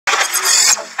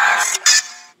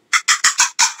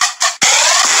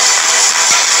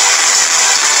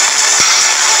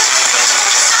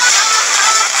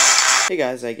Hey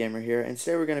guys, iGamer here, and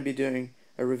today we're going to be doing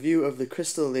a review of the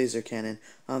Crystal Laser Cannon,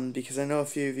 because I know a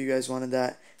few of you guys wanted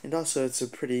that, and also it's a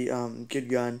pretty good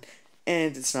gun,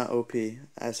 and it's not OP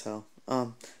as hell. A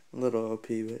little OP,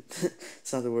 but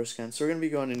it's not the worst gun. So we're going to be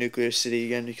going to Nuclear City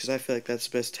again, because I feel like that's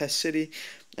the best test city,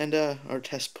 and our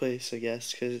test place, I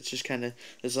guess, because it's just kind of,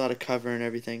 there's a lot of cover and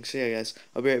everything. So yeah guys,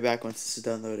 I'll be right back once this is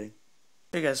done loading.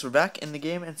 Hey guys, we're back in the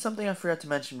game, and something I forgot to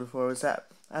mention before was that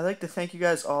I'd like to thank you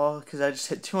guys all because I just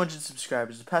hit 200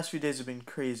 subscribers. The past few days have been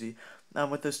crazy.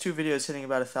 With those two videos hitting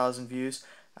about 1,000 views,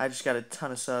 I just got a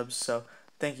ton of subs, so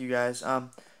thank you guys.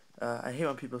 I hate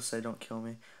when people say don't kill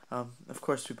me. Of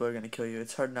course people are going to kill you.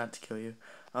 It's hard not to kill you.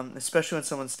 Especially when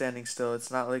someone's standing still.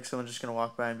 It's not like someone's just going to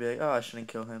walk by and be like, oh, I shouldn't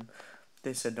kill him.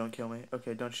 They said don't kill me.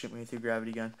 Okay, don't shoot me with your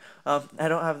gravity gun. I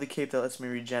don't have the cape that lets me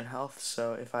regen health,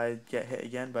 so if I get hit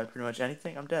again by pretty much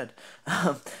anything, I'm dead.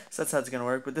 So that's how it's gonna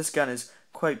work. But this gun is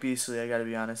quite beastly, I gotta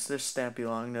be honest. There's Stampy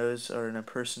Longnose, or an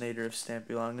impersonator of Stampy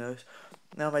Longnose.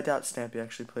 Now, I doubt Stampy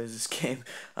actually plays this game.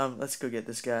 Let's go get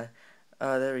this guy.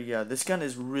 There we go. This gun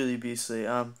is really beastly.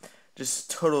 Just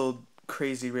total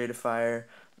crazy rate of fire.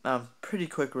 Pretty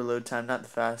quick reload time, not the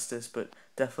fastest, but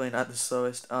definitely not the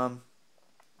slowest.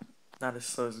 Not as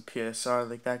slow as the PSR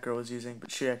like that girl was using,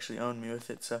 but she actually owned me with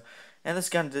it. So, and this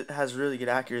gun has really good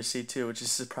accuracy too, which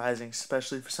is surprising,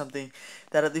 especially for something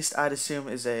that at least I'd assume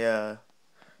is a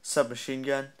submachine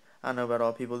gun. I don't know about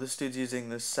all people. This dude's using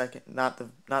the second, not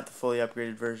the fully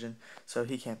upgraded version, so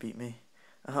he can't beat me.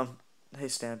 Hey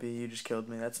Stampy, you just killed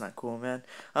me. That's not cool, man.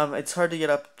 It's hard to get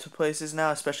up to places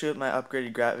now, especially with my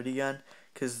upgraded gravity gun,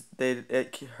 because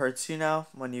it hurts you now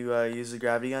when you use the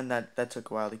gravity gun. That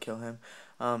took a while to kill him.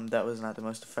 That was not the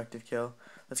most effective kill.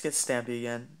 Let's get Stampy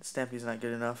again. Stampy's not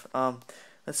good enough.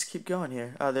 Let's keep going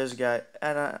here. Oh, there's a guy,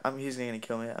 and he's gonna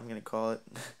kill me. I'm gonna call it.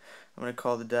 I'm gonna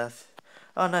call the death.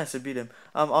 Oh, nice, I beat him.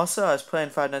 Also, I was playing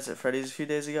Five Nights at Freddy's a few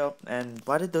days ago, and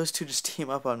why did those two just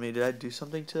team up on me? Did I do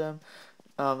something to them?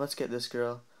 Let's get this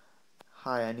girl.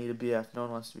 Hi, I need a BF. No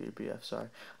one wants to be a BF, sorry.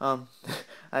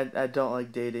 I don't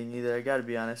like dating either, I gotta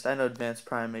be honest. I know Advanced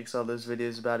Prime makes all those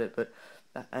videos about it, but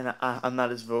I'm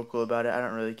not as vocal about it. I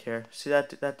don't really care. See,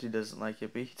 that dude doesn't like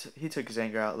it, but he took his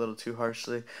anger out a little too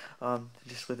harshly.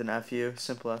 Just with an FU,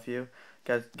 simple FU.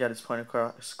 Got his point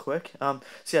across quick. So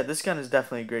yeah, this gun is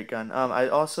definitely a great gun. I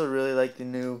also really like the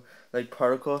new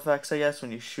particle effects, I guess,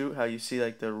 when you shoot, how you see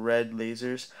the red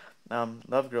lasers.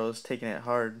 Love Girl is taking it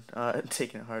hard.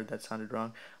 Taking it hard, that sounded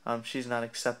wrong. She's not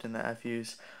accepting the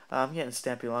FUs. I'm getting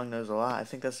Stampy Longnose a lot. I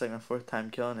think that's like my 4th time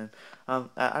killing him.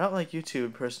 I don't like YouTube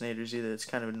impersonators either. It's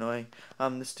kind of annoying.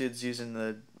 This dude's using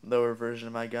the lower version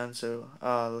of my gun, so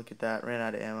look at that. Ran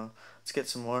out of ammo. Let's get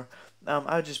some more.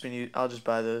 I'll just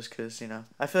buy those because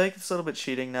I feel like it's a little bit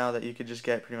cheating now that you could just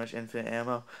get pretty much infinite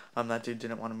ammo. That dude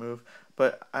didn't want to move,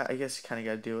 but I guess you kind of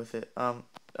got to deal with it. Oh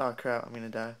crap, I'm gonna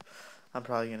die. I'm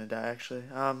probably gonna die actually.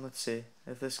 Let's see.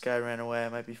 If this guy ran away, I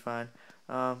might be fine.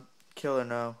 Kill or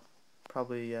no?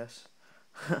 Probably yes.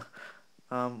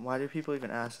 Why do people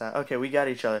even ask that? Okay, we got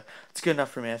each other. It's good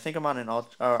enough for me. I think I'm on an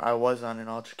I was on an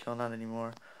ultra kill, not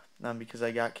anymore. Because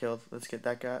I got killed. Let's get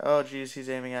that guy. Oh jeez, he's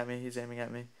aiming at me. He's aiming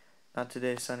at me. Not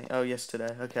today, Sonny. Oh, yes,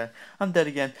 today. Okay. I'm dead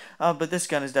again. But this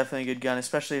gun is definitely a good gun,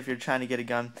 especially if you're trying to get a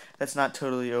gun that's not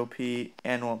totally OP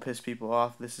and won't piss people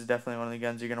off. This is definitely one of the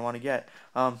guns you're going to want to get.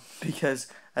 Because,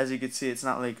 as you can see, it's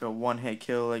not like a one-hit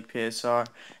kill like PSR.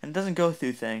 And it doesn't go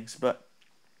through things, but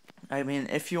I mean,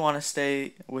 if you want to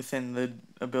stay within the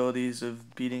abilities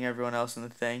of beating everyone else in the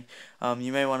thing,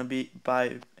 you may want to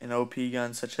buy an OP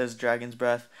gun such as Dragon's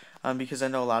Breath, because I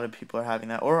know a lot of people are having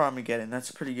that, or Armageddon. That's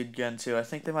a pretty good gun too. I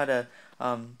think they might have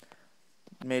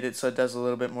made it so it does a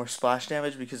little bit more splash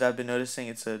damage because I've been noticing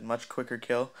it's a much quicker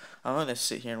kill. I'm going to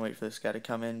sit here and wait for this guy to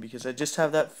come in because I just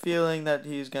have that feeling that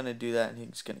he's going to do that and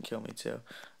he's going to kill me too.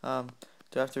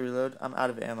 Do I have to reload? I'm out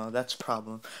of ammo. That's a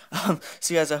problem.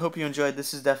 So guys, I hope you enjoyed.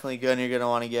 This is definitely good and you're going to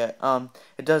want to get.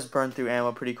 It does burn through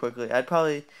ammo pretty quickly. I'd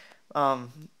probably,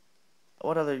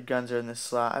 what other guns are in this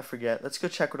slot? I forget. Let's go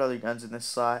check what other guns in this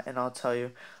slot and I'll tell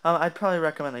you. I'd probably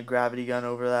recommend the gravity gun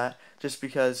over that just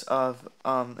because of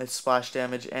its splash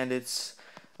damage and its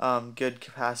good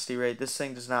capacity rate. This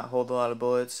thing does not hold a lot of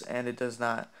bullets and it does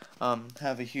not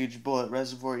have a huge bullet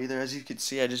reservoir either. As you can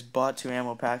see, I just bought 2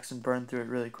 ammo packs and burned through it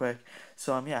really quick.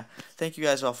 So yeah, thank you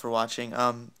guys all for watching.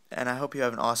 And I hope you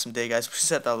have an awesome day, guys. Please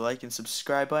hit that like and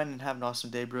subscribe button and have an awesome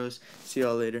day, bros. See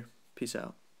y'all later. Peace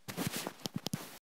out.